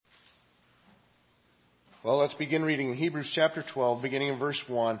Well, let's begin reading in Hebrews chapter 12, beginning in verse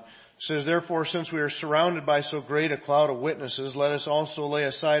 1. It says, "Therefore, since we are surrounded by so great a cloud of witnesses, let us also lay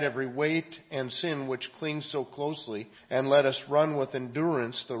aside every weight and sin which clings so closely, and let us run with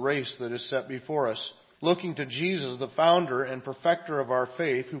endurance the race that is set before us, looking to Jesus, the founder and perfecter of our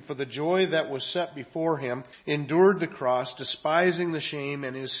faith, who for the joy that was set before him endured the cross, despising the shame,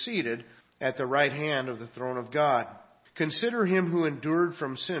 and is seated at the right hand of the throne of God. Consider him who endured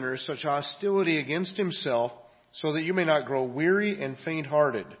from sinners such hostility against himself, so that you may not grow weary and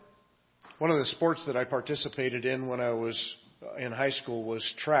faint-hearted." One of the sports that I participated in when I was in high school was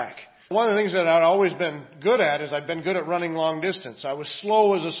track. One of the things that I'd always been good at is I'd been good at running long distance. I was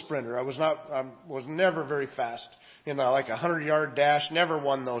slow as a sprinter. I was never very fast. Like a 100-yard dash, never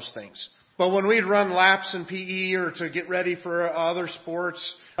won those things. But when we'd run laps in PE or to get ready for other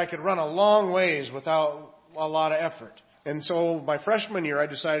sports, I could run a long ways without a lot of effort. And so my freshman year, I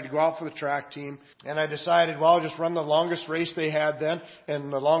decided to go out for the track team. And I decided, well, I'll just run the longest race they had then.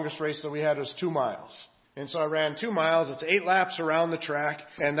 And the longest race that we had was 2 miles. And so I ran 2 miles. It's 8 laps around the track.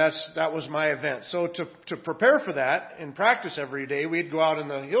 And that was my event. So to prepare for that and practice every day, we'd go out in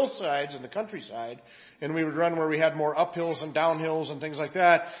the hillsides and the countryside. And we would run where we had more uphills and downhills and things like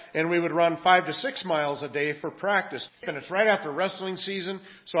that. And we would run 5 to 6 miles a day for practice. And it's right after wrestling season.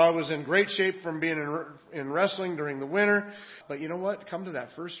 So I was in great shape from being in wrestling during the winter. But you know what? Come to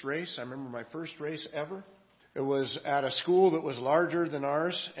that first race. I remember my first race ever. It was at a school that was larger than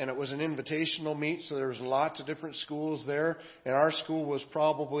ours, and it was an invitational meet, so there was lots of different schools there. And our school was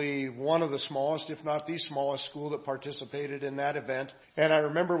probably one of the smallest, if not the smallest school that participated in that event. And I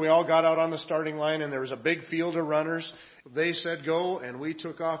remember we all got out on the starting line, and there was a big field of runners. They said go, and we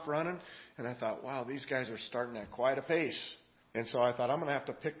took off running. And I thought, wow, these guys are starting at quite a pace. And so I thought, I'm going to have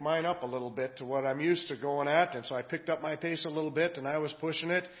to pick mine up a little bit to what I'm used to going at. And so I picked up my pace a little bit, and I was pushing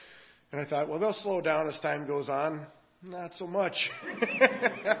it. And I thought, well, they'll slow down as time goes on. Not so much.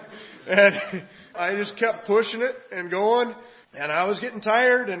 And I just kept pushing it and going. And I was getting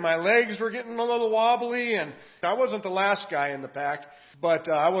tired, and my legs were getting a little wobbly. And I wasn't the last guy in the pack, but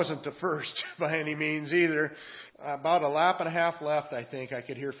I wasn't the first by any means either. About a lap and a half left, I think. I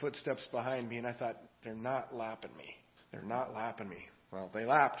could hear footsteps behind me, and I thought, they're not lapping me. They're not lapping me. Well, they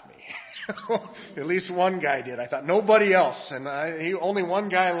lapped me. At least one guy did. I thought nobody else. And only one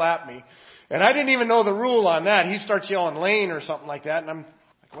guy lapped me. And I didn't even know the rule on that. He starts yelling lane or something like that. And I'm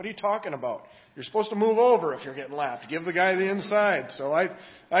like, what are you talking about? You're supposed to move over if you're getting lapped. Give the guy the inside. So I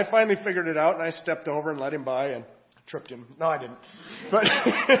finally figured it out, and I stepped over and let him by and tripped him. No, I didn't.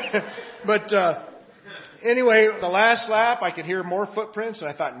 But anyway, the last lap, I could hear more footprints, and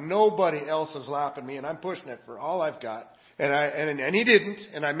I thought nobody else is lapping me, and I'm pushing it for all I've got. And he didn't,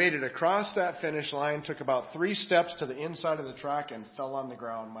 and I made it across that finish line, took about 3 steps to the inside of the track, and fell on the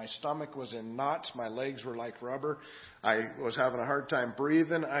ground. My stomach was in knots. My legs were like rubber. I was having a hard time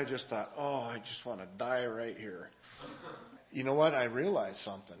breathing. I just thought, I just want to die right here. You know what? I realized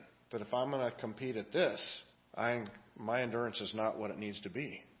something, that if I'm going to compete at this, my endurance is not what it needs to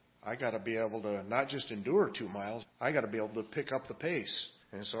be. I got to be able to not just endure 2 miles, I got to be able to pick up the pace.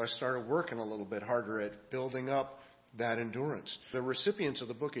 And so I started working a little bit harder at building up that endurance. The recipients of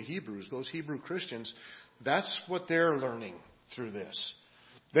the book of Hebrews, those Hebrew Christians, that's what they're learning through this.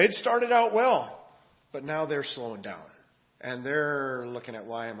 They'd started out well, but now they're slowing down. And they're looking at,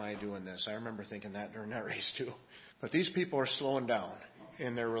 why am I doing this? I remember thinking that during that race too. But these people are slowing down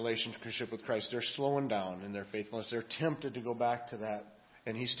in their relationship with Christ. They're slowing down in their faithfulness. They're tempted to go back to that.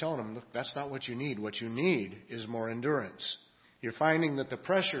 And he's telling them, look, that's not what you need. What you need is more endurance. You're finding that the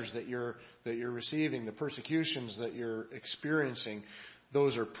pressures that you're receiving, the persecutions that you're experiencing,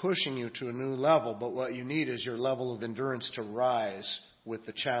 those are pushing you to a new level. But what you need is your level of endurance to rise with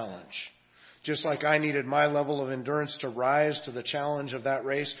the challenge. Just like I needed my level of endurance to rise to the challenge of that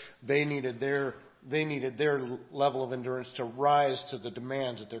race, they needed their level of endurance to rise to the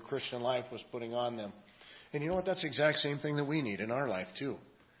demands that their Christian life was putting on them. And you know what? That's the exact same thing that we need in our life too.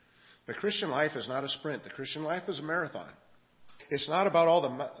 The Christian life is not a sprint. The Christian life is a marathon. It's not about all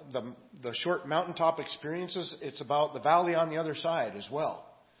the short mountaintop experiences. It's about the valley on the other side as well.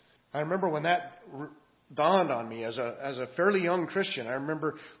 I remember when that dawned on me as a fairly young Christian. I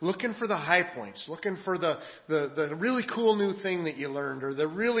remember looking for the high points, looking for the really cool new thing that you learned, or the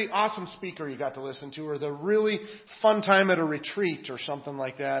really awesome speaker you got to listen to, or the really fun time at a retreat or something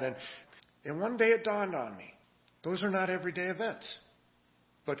like that. And one day it dawned on me, those are not everyday events.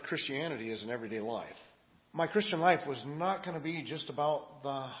 But Christianity is an everyday life. My Christian life was not going to be just about the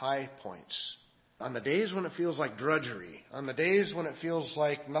high points. On the days when it feels like drudgery, on the days when it feels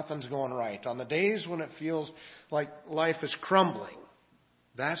like nothing's going right, on the days when it feels like life is crumbling,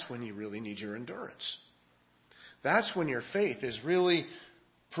 that's when you really need your endurance. That's when your faith is really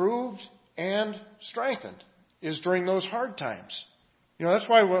proved and strengthened, is during those hard times. That's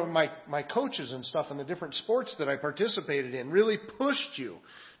why my coaches and stuff in the different sports that I participated in really pushed you,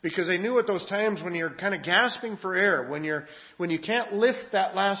 because they knew at those times when you're kind of gasping for air, when you can't lift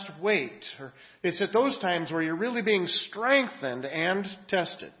that last weight, it's at those times where you're really being strengthened and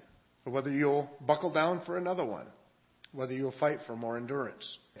tested, whether you'll buckle down for another one, whether you'll fight for more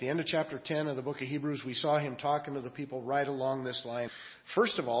endurance. At the end of chapter 10 of the book of Hebrews, we saw him talking to the people right along this line.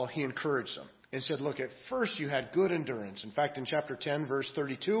 First of all, he encouraged them and said, look, at first you had good endurance. In fact, in chapter 10, verse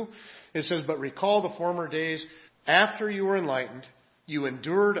 32, it says, but recall the former days after you were enlightened, you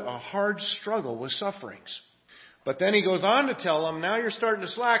endured a hard struggle with sufferings. But then he goes on to tell them, now you're starting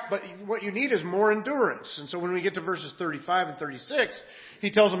to slack, but what you need is more endurance. And so when we get to verses 35 and 36,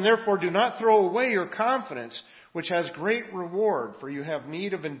 he tells them, therefore do not throw away your confidence, which has great reward, for you have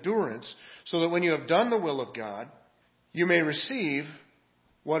need of endurance, so that when you have done the will of God, you may receive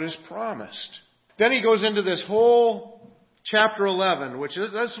what is promised. Then he goes into this whole chapter 11,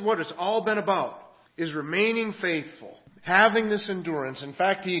 that's what it's all been about, is remaining faithful, having this endurance. In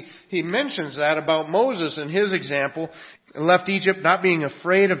fact, he mentions that about Moses in his example, left Egypt not being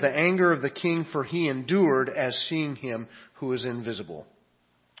afraid of the anger of the king, for he endured as seeing him who is invisible.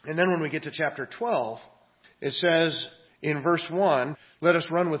 And then when we get to chapter 12, it says in verse 1, let us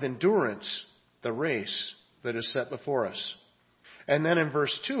run with endurance the race that is set before us. And then in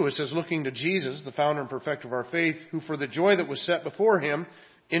verse 2, it says, looking to Jesus, the founder and perfecter of our faith, who for the joy that was set before him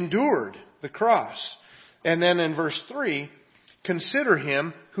endured the cross. And then in verse 3, consider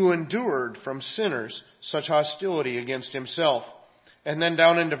him who endured from sinners such hostility against himself. And then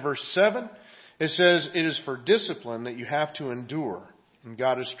down into verse 7, it says, it is for discipline that you have to endure, and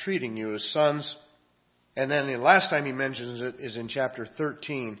God is treating you as sons. And then the last time he mentions it is in chapter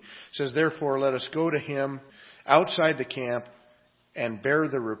 13. It says, therefore let us go to him outside the camp and bear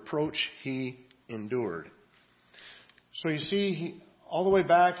the reproach he endured. So you see, all the way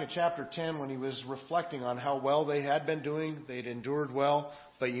back at chapter 10, when he was reflecting on how well they had been doing, they'd endured well,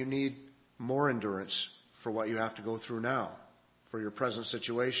 but you need more endurance for what you have to go through now, for your present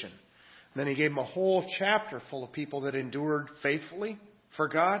situation. And then he gave them a whole chapter full of people that endured faithfully for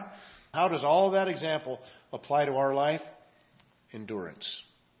God. How does all of that example apply to our life? Endurance.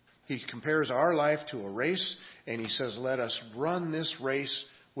 He compares our life to a race, and he says, let us run this race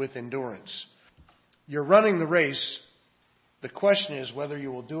with endurance. You're running the race. The question is whether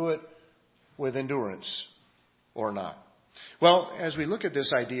you will do it with endurance or not. Well, as we look at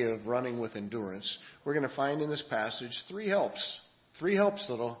this idea of running with endurance, we're going to find in this passage three helps. Three helps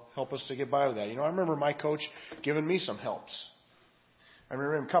that will help us to get by with that. I remember my coach giving me some helps. I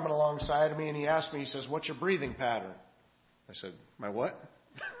remember him coming alongside of me and he asked me, he says, what's your breathing pattern? I said, my what?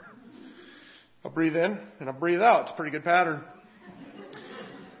 I'll breathe in and I'll breathe out. It's a pretty good pattern.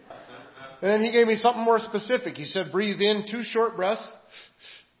 And then he gave me something more specific. He said, breathe in 2 short breaths,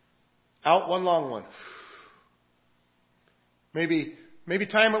 out 1 long one. Maybe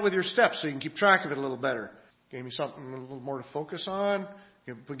time it with your steps so you can keep track of it a little better. Gave me something a little more to focus on.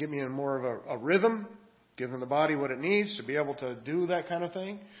 Give me more of a rhythm, giving the body what it needs to be able to do that kind of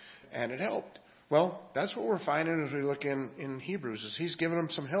thing. And it helped. Well, that's what we're finding as we look in Hebrews, is he's given them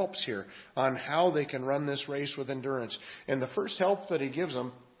some helps here on how they can run this race with endurance. And the first help that he gives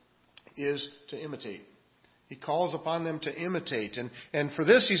them is to imitate. He calls upon them to imitate. And for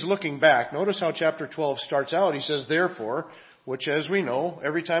this, he's looking back. Notice how chapter 12 starts out. He says, therefore, which as we know,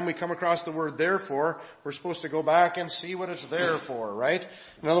 every time we come across the word therefore, we're supposed to go back and see what it's there for, right?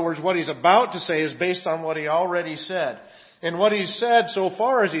 In other words, what he's about to say is based on what he already said. And what he's said so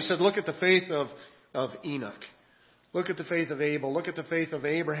far is he said, look at the faith of Enoch. Look at the faith of Abel. Look at the faith of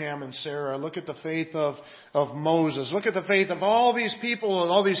Abraham and Sarah. Look at the faith of Moses. Look at the faith of all these people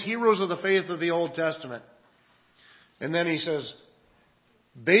and all these heroes of the faith of the Old Testament. And then he says,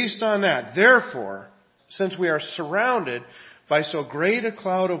 based on that, therefore, since we are surrounded by so great a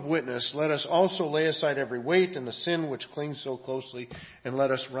cloud of witness, let us also lay aside every weight and the sin which clings so closely, and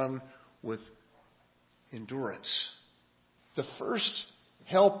let us run with endurance. The first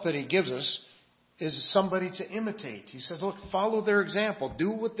help that he gives us is somebody to imitate. He says, look, follow their example.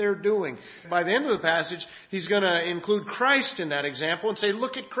 Do what they're doing. By the end of the passage, he's going to include Christ in that example and say,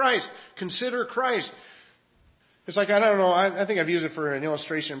 look at Christ. Consider Christ. It's like, I don't know, I think I've used it for an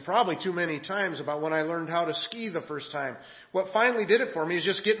illustration probably too many times about when I learned how to ski the first time. What finally did it for me is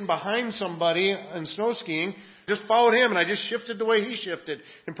just getting behind somebody in snow skiing. Just followed him and I just shifted the way he shifted.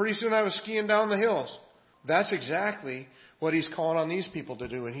 And pretty soon I was skiing down the hills. That's exactly what he's calling on these people to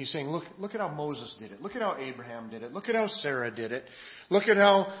do. And he's saying, look at how Moses did it. Look at how Abraham did it. Look at how Sarah did it. Look at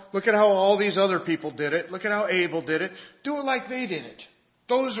how all these other people did it. Look at how Abel did it. Do it like they did it.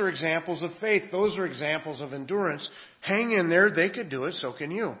 Those are examples of faith. Those are examples of endurance. Hang in there. They could do it. So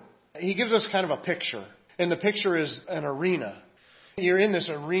can you. He gives us kind of a picture. And the picture is an arena. You're in this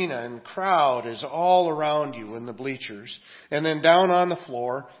arena and crowd is all around you in the bleachers. And then down on the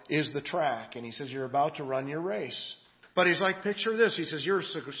floor is the track. And he says, you're about to run your race. But he's like, picture this. He says, you're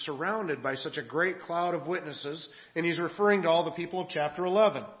surrounded by such a great cloud of witnesses. And he's referring to all the people of chapter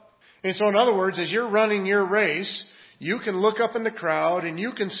 11. And so in other words, as you're running your race, you can look up in the crowd and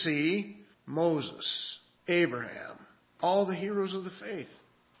you can see Moses, Abraham, all the heroes of the faith.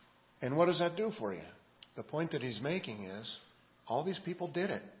 And what does that do for you? The point that he's making is, all these people did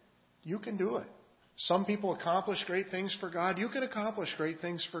it. You can do it. Some people accomplish great things for God. You can accomplish great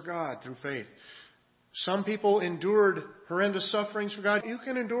things for God through faith. Some people endured horrendous sufferings for God. You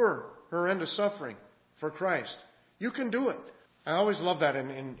can endure horrendous suffering for Christ. You can do it. I always love that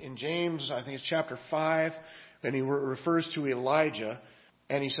in James, I think it's chapter 5, and he refers to Elijah,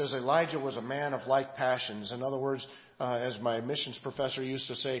 and he says Elijah was a man of like passions. In other words, as my missions professor used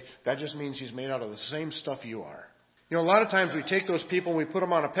to say, that just means he's made out of the same stuff you are. You know, a lot of times we take those people and we put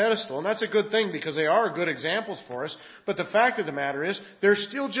them on a pedestal, and that's a good thing because they are good examples for us. But the fact of the matter is, they're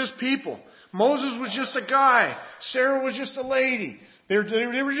still just people. Moses was just a guy. Sarah was just a lady. They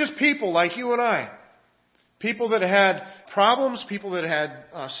were just people like you and I. People that had problems, people that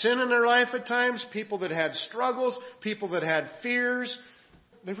had sin in their life at times, people that had struggles, people that had fears.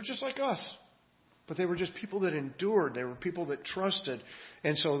 They were just like us. But they were just people that endured. They were people that trusted.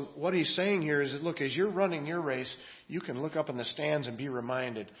 And so what he's saying here is that, look, as you're running your race, you can look up in the stands and be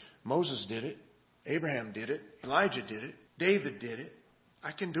reminded, Moses did it. Abraham did it. Elijah did it. David did it.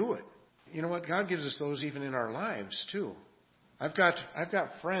 I can do it. You know what? God gives us those even in our lives, too. I've got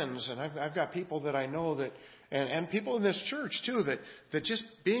friends and I've got people that I know that, and people in this church, too, that just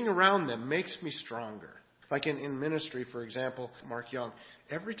being around them makes me stronger. Like in ministry, for example, Mark Young,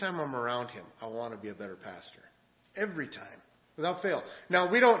 every time I'm around him, I want to be a better pastor. Every time. Without fail.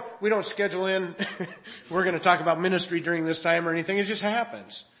 Now, we don't schedule in, we're going to talk about ministry during this time or anything. It just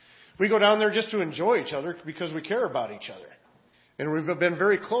happens. We go down there just to enjoy each other because we care about each other. And we've been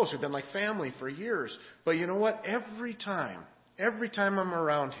very close. We've been like family for years. But you know what? Every time I'm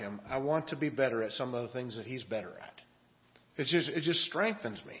around him, I want to be better at some of the things that he's better at. It just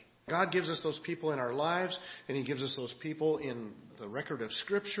strengthens me. God gives us those people in our lives, and He gives us those people in the record of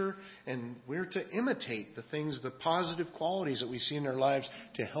Scripture, and we're to imitate the things, the positive qualities that we see in their lives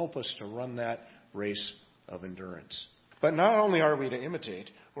to help us to run that race of endurance. But not only are we to imitate,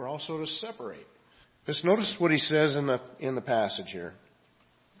 we're also to separate. Just notice what he says in the passage here.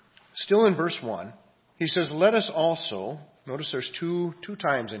 Still in verse 1, he says, let us also, notice there's two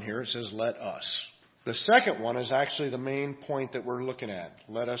times in here it says, let us. The second one is actually the main point that we're looking at.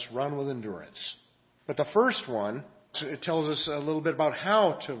 Let us run with endurance. But the first one, it tells us a little bit about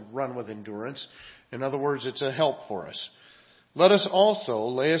how to run with endurance. In other words, it's a help for us. Let us also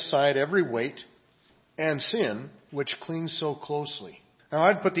lay aside every weight and sin which clings so closely. Now,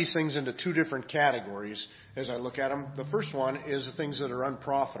 I'd put these things into two different categories as I look at them. The first one is the things that are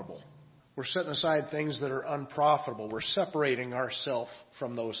unprofitable. We're setting aside things that are unprofitable. We're separating ourselves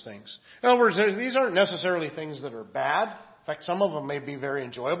from those things. In other words, these aren't necessarily things that are bad. In fact, some of them may be very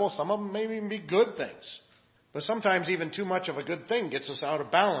enjoyable. Some of them may even be good things. But sometimes even too much of a good thing gets us out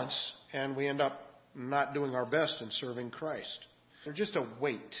of balance, and we end up not doing our best in serving Christ. They're just a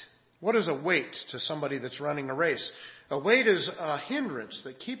weight. What is a weight to somebody that's running a race? A weight is a hindrance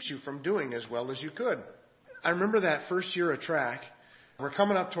that keeps you from doing as well as you could. I remember that first year of track. We're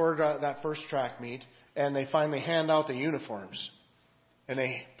coming up toward that first track meet, and they finally hand out the uniforms. And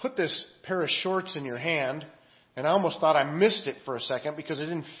they put this pair of shorts in your hand, and I almost thought I missed it for a second because it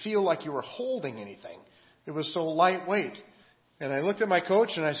didn't feel like you were holding anything. It was so lightweight. And I looked at my coach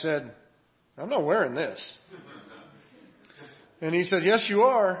and I said, I'm not wearing this. And he said, yes, you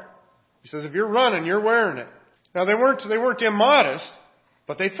are. He says, if you're running, you're wearing it. Now, they weren't immodest,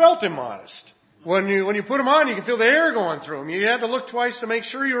 but they felt immodest. When you put them on, you can feel the air going through them. You had to look twice to make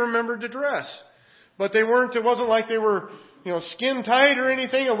sure you remembered to dress. But it wasn't like they were, skin tight or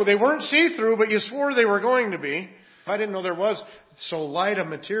anything. They weren't see-through, but you swore they were going to be. I didn't know there was so light a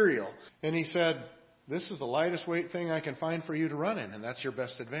material. And he said, this is the lightest weight thing I can find for you to run in, and that's your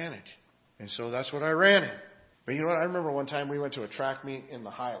best advantage. And so that's what I ran in. But you know what? I remember one time we went to a track meet in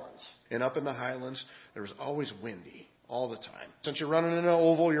the Highlands. And up in the Highlands, there was always windy. All the time. Since you're running in an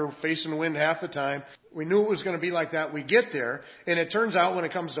oval, you're facing the wind half the time. We knew it was going to be like that. We get there, and it turns out when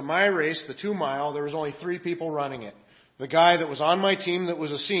it comes to my race, the 2 mile, there was only 3 people running it. the guy that was on my team that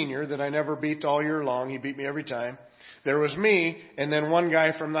was a senior that I never beat all year long. He beat me every time. There was me, and then one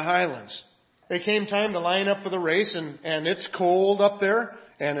guy from the Highlands. It came time to line up for the race, and it's cold up there,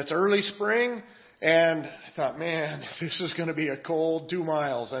 and it's early spring, and I thought, man, this is going to be a cold 2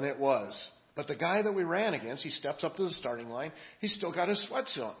 miles, and it was. But the guy that we ran against, he steps up to the starting line. He's still got his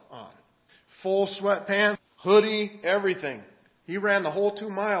sweatsuit on. Full sweatpants, hoodie, everything. He ran the whole 2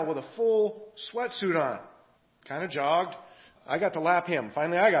 mile with a full sweatsuit on. Kind of jogged. I got to lap him.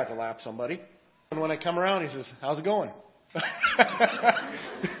 Finally, I got to lap somebody. And when I come around, he says, how's it going?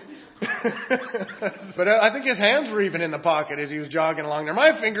 But I think his hands were even in the pocket as he was jogging along there.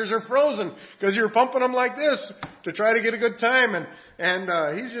 My fingers are frozen because you were pumping them like this to try to get a good time.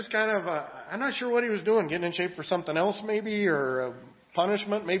 And he's just kind of, I'm not sure what he was doing, getting in shape for something else maybe, or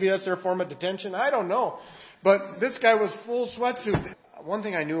punishment. Maybe that's their form of detention. I don't know. But this guy was full sweatsuit. One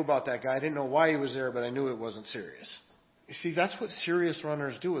thing I knew about that guy, I didn't know why he was there, but I knew it wasn't serious. You see, that's what serious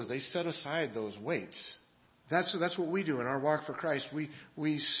runners do, is they set aside those weights. That's what we do in our walk for Christ.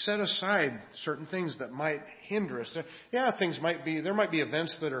 We set aside certain things that might hinder us. Yeah, there might be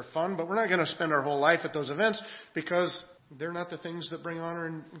events that are fun, but we're not going to spend our whole life at those events, because they're not the things that bring honor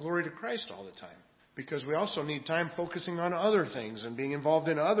and glory to Christ all the time. Because we also need time focusing on other things and being involved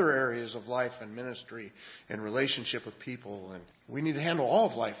in other areas of life and ministry and relationship with people. And we need to handle all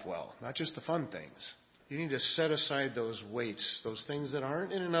of life well, not just the fun things. You need to set aside those weights, those things that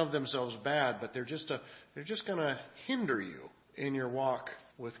aren't in and of themselves bad, but they're just going to hinder you in your walk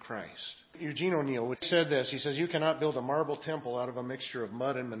with Christ. Eugene O'Neill said this. He says, you cannot build a marble temple out of a mixture of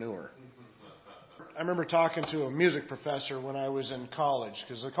mud and manure. I remember talking to a music professor when I was in college,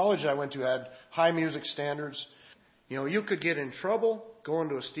 because the college I went to had high music standards. You know, you could get in trouble going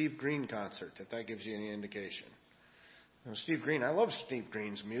to a Steve Green concert, if that gives you any indication. And Steve Green, I love Steve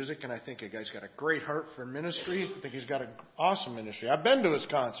Green's music, and I think the guy's got a great heart for ministry. I think he's got an awesome ministry. I've been to his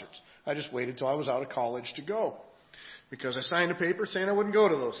concerts. I just waited till I was out of college to go, because I signed a paper saying I wouldn't go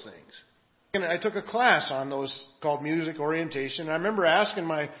to those things. And I took a class on those called music orientation. And I remember asking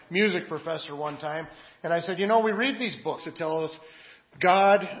my music professor one time, and I said, you know, we read these books that tell us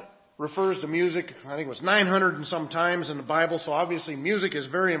God refers to music, I think it was 900 and some times in the Bible, so obviously music is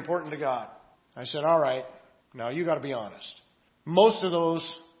very important to God. I said, all right, now you got to be honest. Most of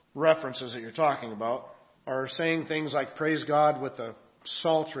those references that you're talking about are saying things like praise God with the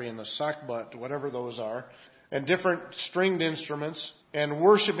psaltery and the sakbat, whatever those are, and different stringed instruments, and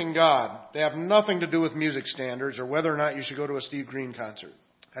worshiping God. They have nothing to do with music standards or whether or not you should go to a Steve Green concert.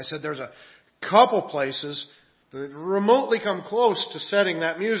 I said there's a couple places that remotely come close to setting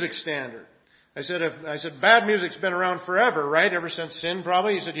that music standard. I said bad music's been around forever, right? Ever since sin,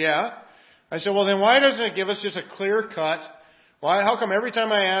 probably. He said, yeah. I said, well, then why doesn't it give us just a clear cut? How come every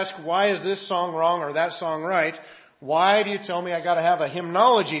time I ask, why is this song wrong or that song right, why do you tell me I got to have a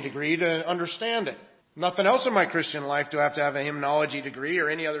hymnology degree to understand it? Nothing else in my Christian life do I have to have a hymnology degree or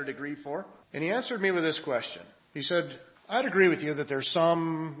any other degree for. And he answered me with this question. He said, I'd agree with you that there's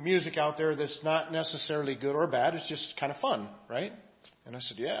some music out there that's not necessarily good or bad. It's just kind of fun, right? And I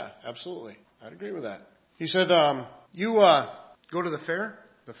said, yeah, absolutely. I'd agree with that. He said, you go to the fair?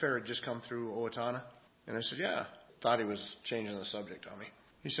 The fair had just come through Owatonna. And I said, yeah. Thought he was changing the subject on me.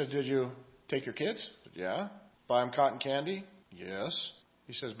 He said, did you take your kids? I said, yeah. Buy them cotton candy? Yes.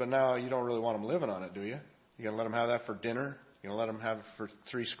 He says, but now you don't really want them living on it, do you? You going to let them have that for dinner? You going to let them have it for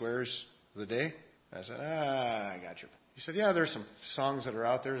 3 squares of the day? I said, I got you. He said, yeah, there's some songs that are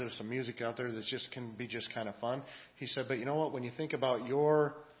out there. There's some music out there that can be just kind of fun. He said, but you know what? When you think about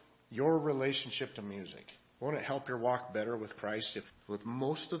your relationship to music, won't it help your walk better with Christ if with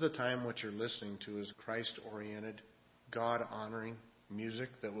most of the time what you're listening to is Christ-oriented, God-honoring music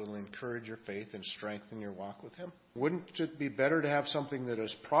that will encourage your faith and strengthen your walk with Him? Wouldn't it be better to have something that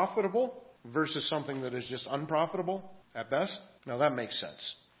is profitable versus something that is just unprofitable at best? Now that makes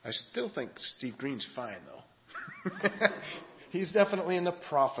sense. I still think Steve Green's fine though. He's definitely in the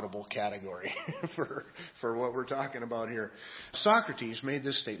profitable category for what we're talking about here. Socrates made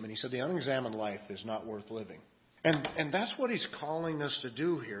this statement. He said, the unexamined life is not worth living. And that's what he's calling us to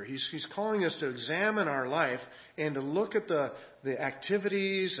do here. He's calling us to examine our life and to look at the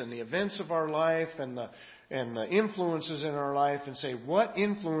activities and the events of our life and the influences in our life and say, what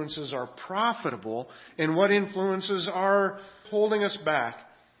influences are profitable and what influences are holding us back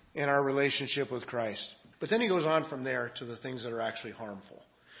in our relationship with Christ. But then he goes on from there to the things that are actually harmful.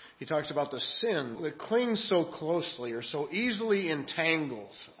 He talks about the sin that clings so closely or so easily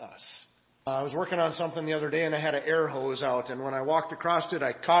entangles us. I was working on something the other day and I had an air hose out, and when I walked across it,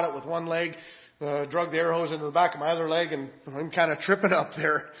 I caught it with one leg, drug the air hose into the back of my other leg, and I'm kind of tripping up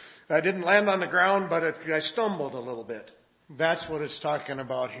there. I didn't land on the ground, but I stumbled a little bit. That's what it's talking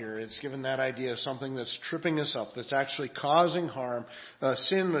about here. It's given that idea of something that's tripping us up, that's actually causing harm, a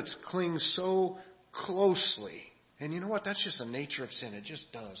sin that clings so closely. And you know what? That's just the nature of sin. It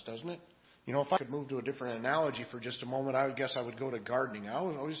just does, doesn't it? You know, if I could move to a different analogy for just a moment, I would guess I would go to gardening. I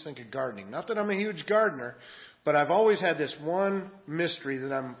always think of gardening. Not that I'm a huge gardener, but I've always had this one mystery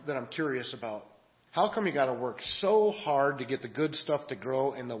that I'm curious about. How come you got to work so hard to get the good stuff to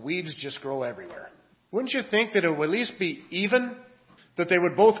grow and the weeds just grow everywhere? Wouldn't you think that it would at least be even? That they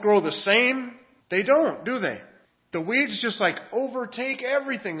would both grow the same? They don't, do they? The weeds just like overtake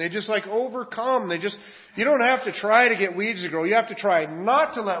everything. They just like overcome. You don't have to try to get weeds to grow. You have to try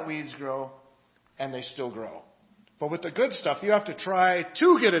not to let weeds grow, and they still grow. But with the good stuff, you have to try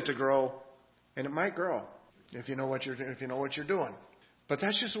to get it to grow, and it might grow if you know what you're doing. But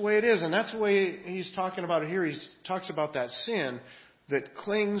that's just the way it is, and that's the way he's talking about it here. He talks about that sin that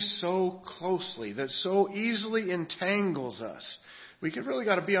clings so closely, that so easily entangles us. We really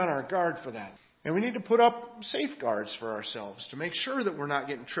got to be on our guard for that. And we need to put up safeguards for ourselves to make sure that we're not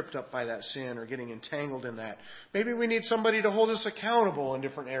getting tripped up by that sin or getting entangled in that. Maybe we need somebody to hold us accountable in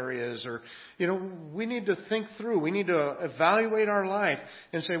different areas, or, we need to think through. We need to evaluate our life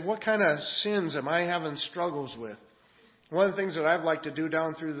and say, what kind of sins am I having struggles with? One of the things that I've liked to do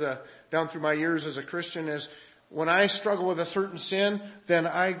down through my years as a Christian is when I struggle with a certain sin, then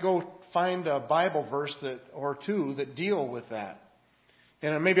I go find a Bible verse or two that deal with that.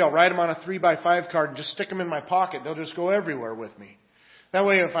 And maybe I'll write them on a 3x5 card and just stick them in my pocket. They'll just go everywhere with me. That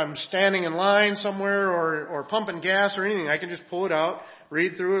way, if I'm standing in line somewhere or pumping gas or anything, I can just pull it out,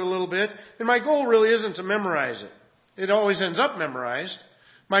 read through it a little bit. And my goal really isn't to memorize it. It always ends up memorized.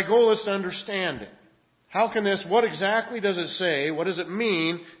 My goal is to understand it. What exactly does it say? What does it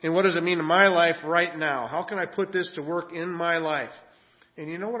mean? And what does it mean in my life right now? How can I put this to work in my life? And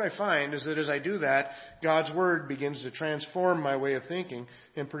you know what I find is that as I do that, God's Word begins to transform my way of thinking.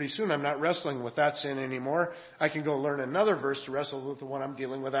 And pretty soon I'm not wrestling with that sin anymore. I can go learn another verse to wrestle with the one I'm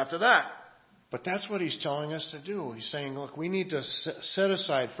dealing with after that. But that's what he's telling us to do. He's saying, look, we need to set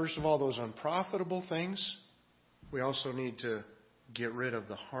aside, first of all, those unprofitable things. We also need to get rid of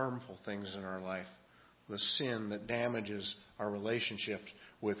the harmful things in our life. The sin that damages our relationship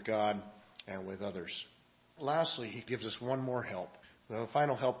with God and with others. Lastly, he gives us one more help. The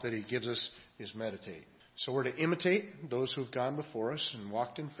final help that he gives us is meditate. So we're to imitate those who've gone before us and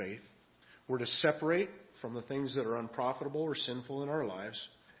walked in faith. We're to separate from the things that are unprofitable or sinful in our lives.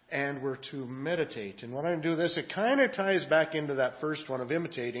 And we're to meditate. And when I do this, it kind of ties back into that first one of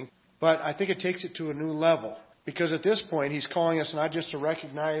imitating. But I think it takes it to a new level. Because at this point, he's calling us not just to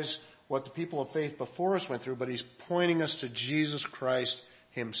recognize what the people of faith before us went through, but he's pointing us to Jesus Christ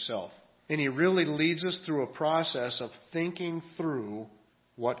himself. And he really leads us through a process of thinking through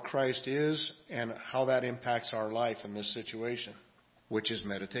what Christ is and how that impacts our life in this situation, which is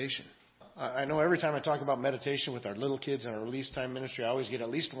meditation. I know every time I talk about meditation with our little kids in our release time ministry, I always get at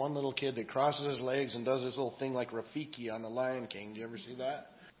least one little kid that crosses his legs and does this little thing like Rafiki on the Lion King. Do you ever see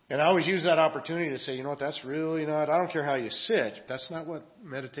that? And I always use that opportunity to say, that's really not, I don't care how you sit. That's not what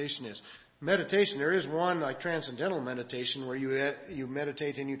meditation is. Meditation, there is one like transcendental meditation where you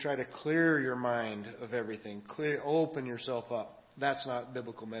meditate and you try to clear your mind of everything, open yourself up. That's not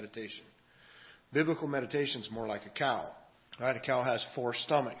biblical meditation. Biblical meditation is more like a cow. Right? A cow has 4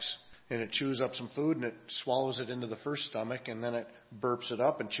 stomachs, and it chews up some food and it swallows it into the first stomach, and then it burps it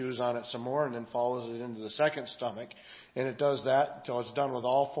up and chews on it some more, and then follows it into the second stomach. And it does that until it's done with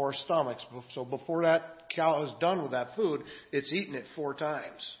all 4 stomachs. So before that cow is done with that food, it's eaten it 4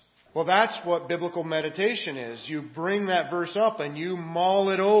 times. Well, that's what biblical meditation is. You bring that verse up and you mull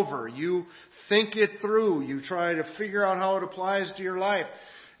it over. You think it through. You try to figure out how it applies to your life.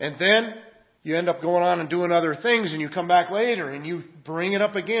 And then you end up going on and doing other things, and you come back later and you bring it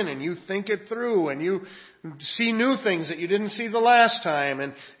up again and you think it through and you see new things that you didn't see the last time,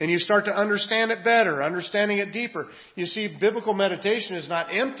 and you start to understand it better, understanding it deeper. You see, biblical meditation is not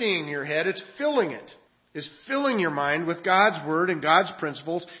emptying your head, it's filling it. It's filling your mind with God's Word and God's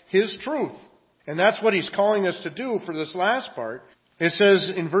principles, His truth. And that's what He's calling us to do for this last part. It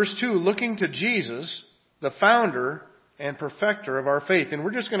says in verse 2, looking to Jesus, the founder and perfecter of our faith. And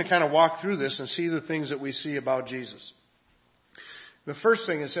we're just going to kind of walk through this and see the things that we see about Jesus. The first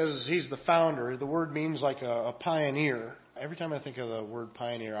thing it says is He's the founder. The word means like a pioneer. Every time I think of the word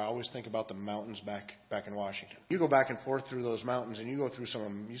pioneer, I always think about the mountains back in Washington. You go back and forth through those mountains and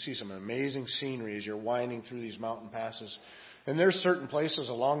you see some amazing scenery as you're winding through these mountain passes. And there's certain places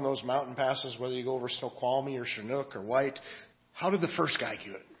along those mountain passes, whether you go over Snoqualmie or Chinook or White. How did the first guy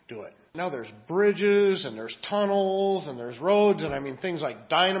do it. Now there's bridges and there's tunnels and there's roads, and I mean things like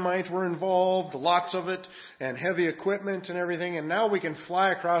dynamite were involved, lots of it, and heavy equipment and everything, and now we can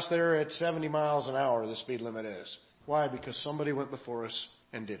fly across there at 70 miles an hour, the speed limit is. Why? Because somebody went before us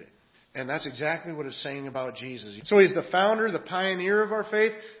and did it. And that's exactly what it's saying about Jesus. So He's the founder, the pioneer of our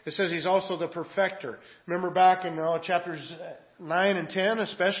faith. It says He's also the perfecter. Remember back in chapters 9 and 10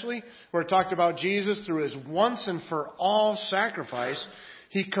 especially, where it talked about Jesus through His once and for all sacrifice,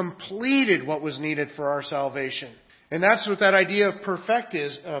 He completed what was needed for our salvation. And that's what that idea of perfect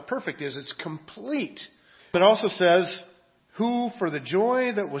is. It's complete. It also says, who for the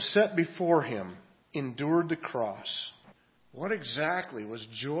joy that was set before Him endured the cross. What exactly was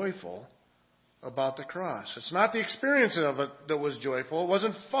joyful about the cross? It's not the experience of it that was joyful. It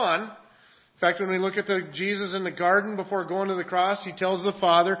wasn't fun. In fact, when we look at Jesus in the garden before going to the cross, He tells the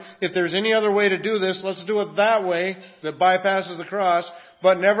Father, if there's any other way to do this, let's do it that way that bypasses the cross.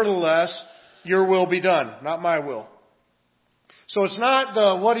 But nevertheless, your will be done, not my will. So it's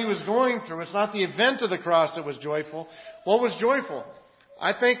not what He was going through. It's not the event of the cross that was joyful. What was joyful?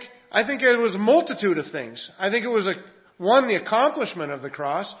 I think it was a multitude of things. I think it was the accomplishment of the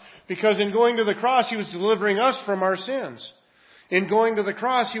cross, because in going to the cross, He was delivering us from our sins. In going to the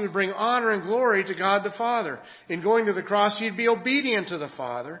cross, He would bring honor and glory to God the Father. In going to the cross, He'd be obedient to the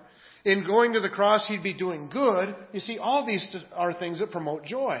Father. In going to the cross, He'd be doing good. You see, all these are things that promote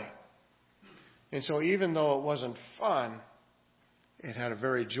joy. And so even though it wasn't fun, it had a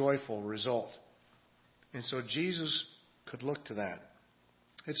very joyful result. And so Jesus could look to that.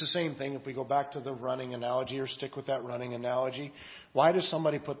 It's the same thing if we go back to the running analogy, or stick with that running analogy. Why does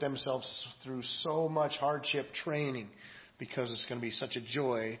somebody put themselves through so much hardship training? Because it's going to be such a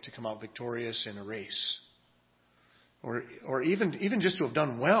joy to come out victorious in a race. Or even just to have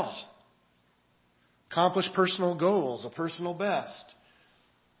done well. Accomplish personal goals, a personal best.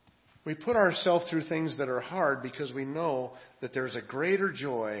 We put ourselves through things that are hard because we know that there's a greater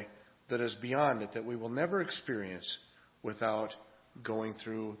joy that is beyond it, that we will never experience without going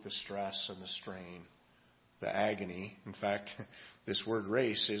through the stress and the strain, the agony. In fact, this word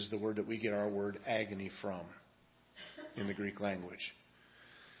race is the word that we get our word agony from in the Greek language.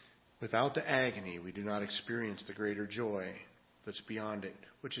 Without the agony, we do not experience the greater joy that's beyond it,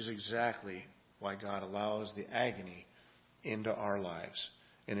 which is exactly why God allows the agony into our lives.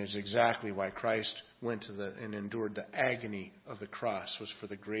 And it's exactly why Christ went to and endured the agony of the cross, was for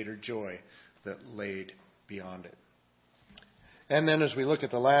the greater joy that laid beyond it. And then as we look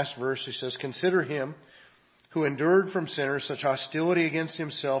at the last verse, He says, consider Him who endured from sinners such hostility against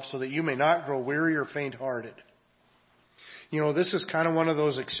Himself, so that you may not grow weary or faint-hearted. You know, this is kind of one of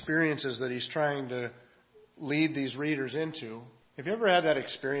those experiences that He's trying to lead these readers into. Have you ever had that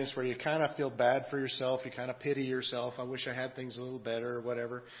experience where you kind of feel bad for yourself, you kind of pity yourself, I wish I had things a little better or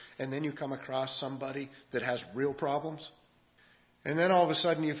whatever, and then you come across somebody that has real problems, and then all of a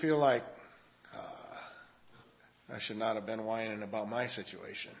sudden you feel like, I should not have been whining about my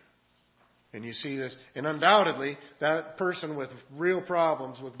situation. And you see this, and undoubtedly, that person with real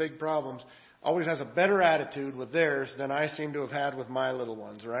problems, with big problems, always has a better attitude with theirs than I seem to have had with my little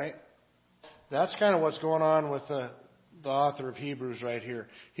ones, right? That's kind of what's going on with the author of Hebrews right here.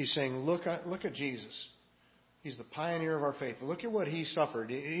 He's saying, look at Jesus. He's the pioneer of our faith. Look at what He suffered.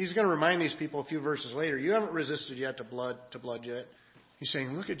 He's going to remind these people a few verses later, you haven't resisted yet to blood yet. He's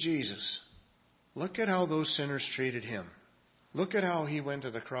saying, look at Jesus. Look at how those sinners treated Him. Look at how He went to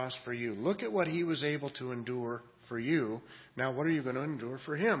the cross for you. Look at what He was able to endure for you. Now what are you going to endure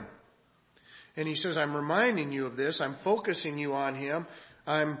for Him? And He says, I'm reminding you of this. I'm focusing you on Him.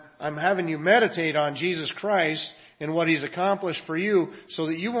 I'm having you meditate on Jesus Christ and what He's accomplished for you so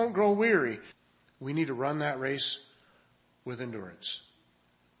that you won't grow weary. We need to run that race with endurance.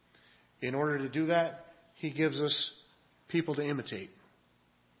 In order to do that, He gives us people to imitate.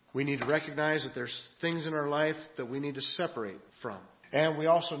 We need to recognize that there's things in our life that we need to separate from. And we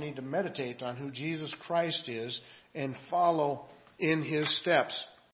also need to meditate on who Jesus Christ is and follow in His steps.